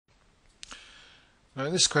Now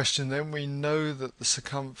in this question then we know that the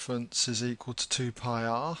circumference is equal to 2 pi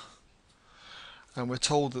r, and we're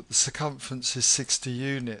told that the circumference is 60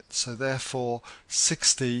 units, so therefore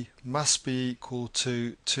 60 must be equal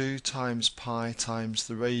to 2 times pi times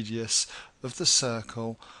the radius of the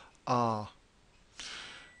circle r.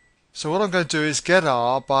 So what I'm going to do is get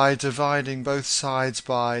r by dividing both sides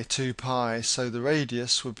by 2 pi, so the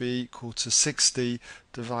radius would be equal to 60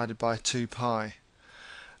 divided by 2 pi.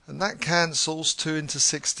 And that cancels, 2 into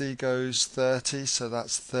 60 goes 30, so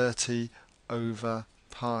that's 30 over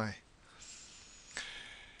pi.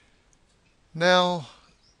 Now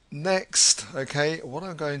next, what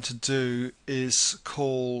I'm going to do is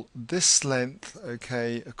call this length,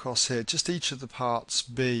 across here, just each of the parts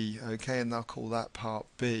B, and I'll call that part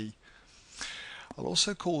B. I'll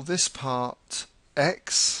also call this part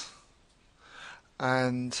X,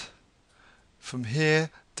 and from here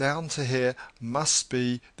down to here must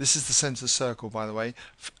be, this is the centre of the circle by the way,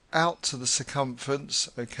 out to the circumference,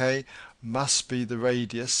 must be the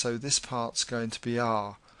radius, so this part's going to be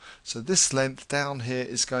R. So this length down here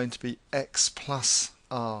is going to be X plus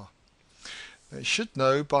R. Now you should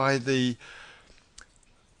know by the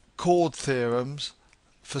chord theorems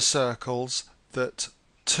for circles that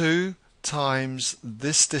 2 times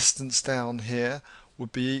this distance down here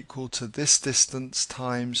would be equal to this distance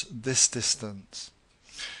times this distance.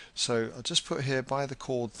 So I'll just put here by the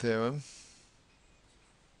chord theorem.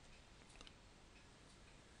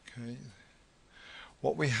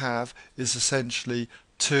 What we have is essentially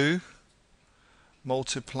 2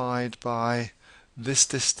 multiplied by this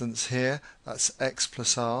distance here, that's X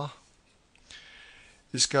plus R,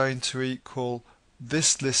 is going to equal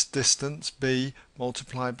this distance, B,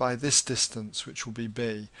 multiplied by this distance, which will be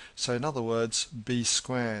B. So in other words, B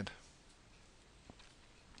squared.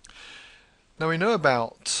 Now we know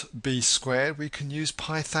about B squared. We can use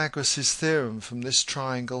Pythagoras' theorem from this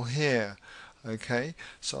triangle here.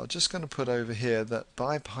 So I'm just going to put over here that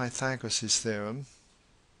by Pythagoras' theorem,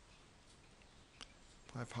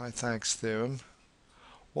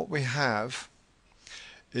 what we have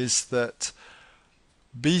is that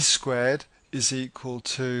B squared is equal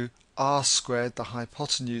to R squared, the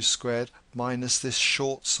hypotenuse squared, minus this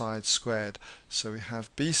short side squared. So we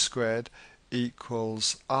have B squared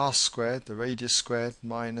equals R squared, the radius squared,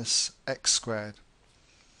 minus X squared.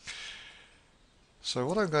 So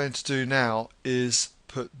what I'm going to do now is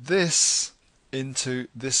put this into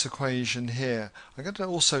this equation here. I'm going to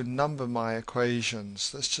also number my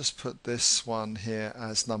equations. Let's just put this one here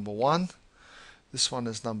as number 1, this one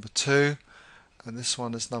as number 2, and this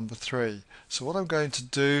one is number 3. So what I'm going to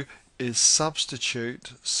do is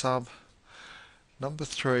substitute number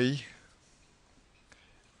 3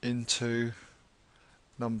 into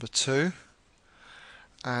number 2,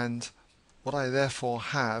 and what I therefore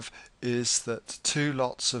have is that 2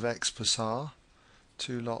 lots of X plus R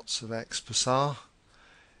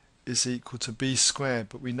is equal to B squared,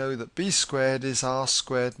 but we know that B squared is R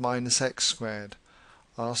squared minus X squared,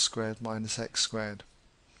 R squared minus X squared.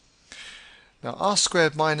 Now R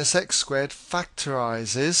squared minus X squared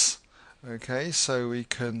factorizes, so we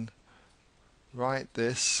can write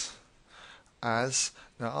this as,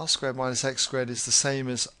 now R squared minus X squared is the same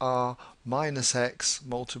as R minus X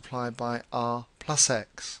multiplied by R plus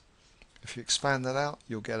X. If you expand that out,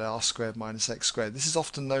 you'll get R squared minus X squared. This is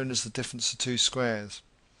often known as the difference of two squares.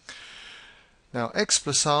 Now X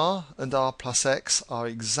plus R and R plus X are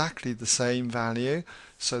exactly the same value,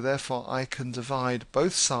 so therefore I can divide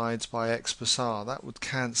both sides by X plus R. That would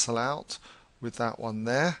cancel out with that one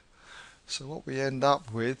there. So what we end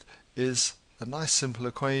up with is a nice simple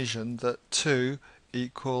equation that 2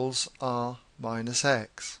 equals R minus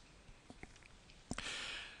X.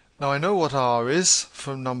 Now I know what R is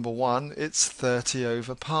from number 1, it's 30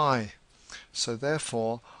 over pi. So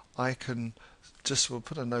therefore I can we'll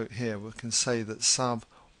put a note here, we can say that sub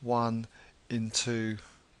 1 into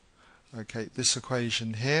this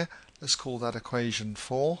equation here, let's call that equation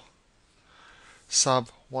 4, sub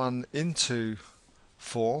 1 into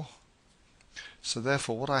 4, so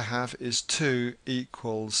therefore what I have is 2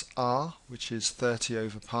 equals R, which is 30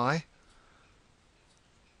 over pi,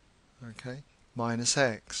 minus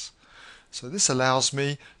X. So this allows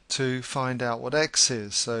me to find out what X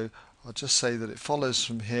is, so I'll just say that it follows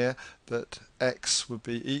from here that X would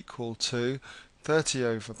be equal to 30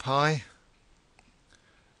 over pi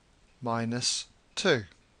minus 2.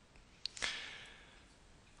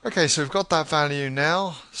 So we've got that value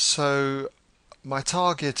now. So my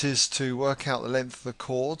target is to work out the length of the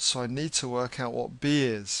chord, so I need to work out what B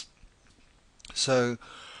is. So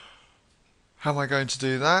how am I going to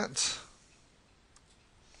do that?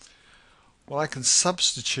 Well, I can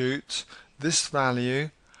substitute this value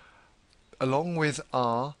along with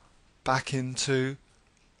r back into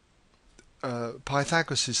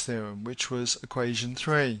Pythagoras' theorem, which was equation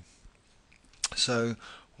 3. So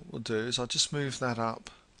what we'll do is I'll just move that up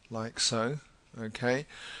like so. Okay,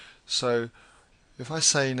 so if I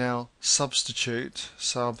say now substitute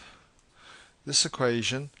this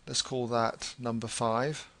equation, let's call that number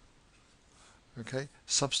 5. Okay,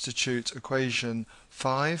 substitute equation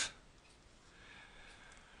 5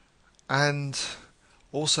 and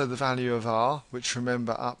also the value of r, which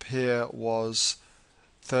remember up here was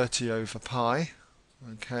 30 over pi.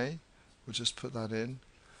 Okay, we'll just put that in.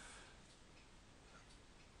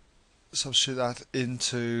 Substitute that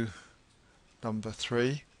into number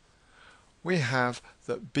 3. We have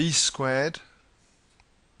that b squared,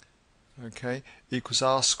 okay, equals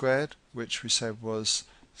r squared, which we said was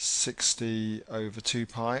 60 over 2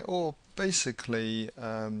 pi, or basically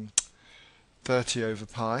 30 over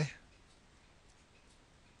pi.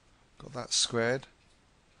 Got that squared.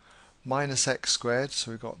 Minus x squared, so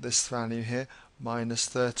we've got this value here, minus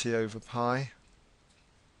 30 over pi.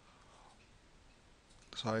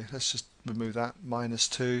 Sorry, let's just remove that, minus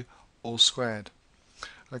 2 all squared.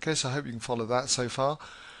 Okay, so I hope you can follow that so far.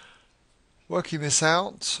 Working this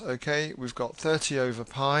out, okay, we've got 30 over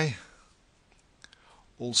pi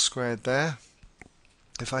all squared there.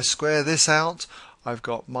 If I square this out, I've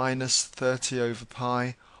got minus 30 over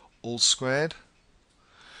pi all squared.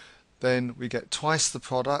 Then we get twice the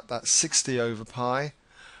product, that's 60 over pi.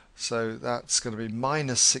 So that's going to be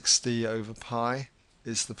minus 60 over pi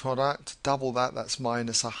is the product. Double that, that's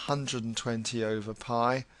minus 120 over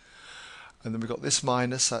pi. And then we've got this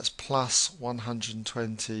minus, that's plus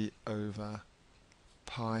 120 over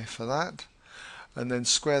pi for that. And then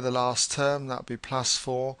square the last term, that would be plus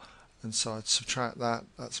 4. And so I'd subtract that,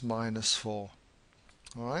 that's minus 4.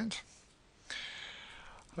 Alright.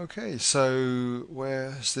 Okay, so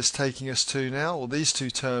where is this taking us to now? Well, these two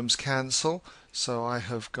terms cancel, so I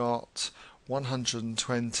have got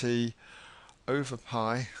 120 over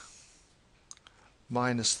pi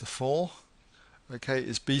minus the 4, okay,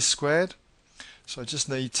 is b squared. So I just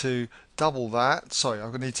need to double that. Sorry,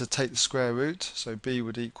 I'm going to need to take the square root, so b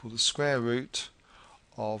would equal the square root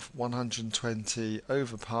of 120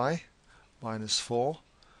 over pi minus 4,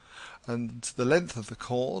 and the length of the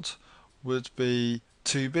chord would be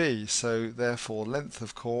 2b, so therefore length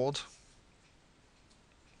of chord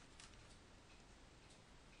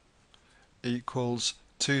equals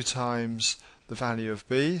 2 times the value of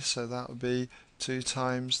b, so that would be 2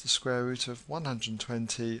 times the square root of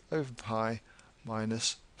 120 over pi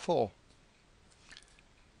minus 4.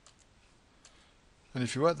 And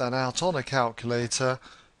if you work that out on a calculator,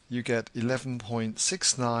 you get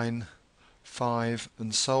 11.695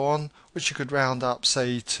 and so on, which you could round up,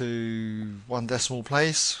 say, to 1 decimal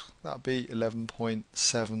place. That would be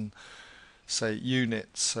 11.7, say,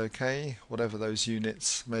 units, okay, whatever those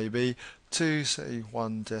units may be, to, say,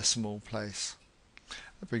 1 decimal place.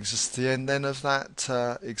 That brings us to the end then of that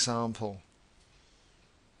example.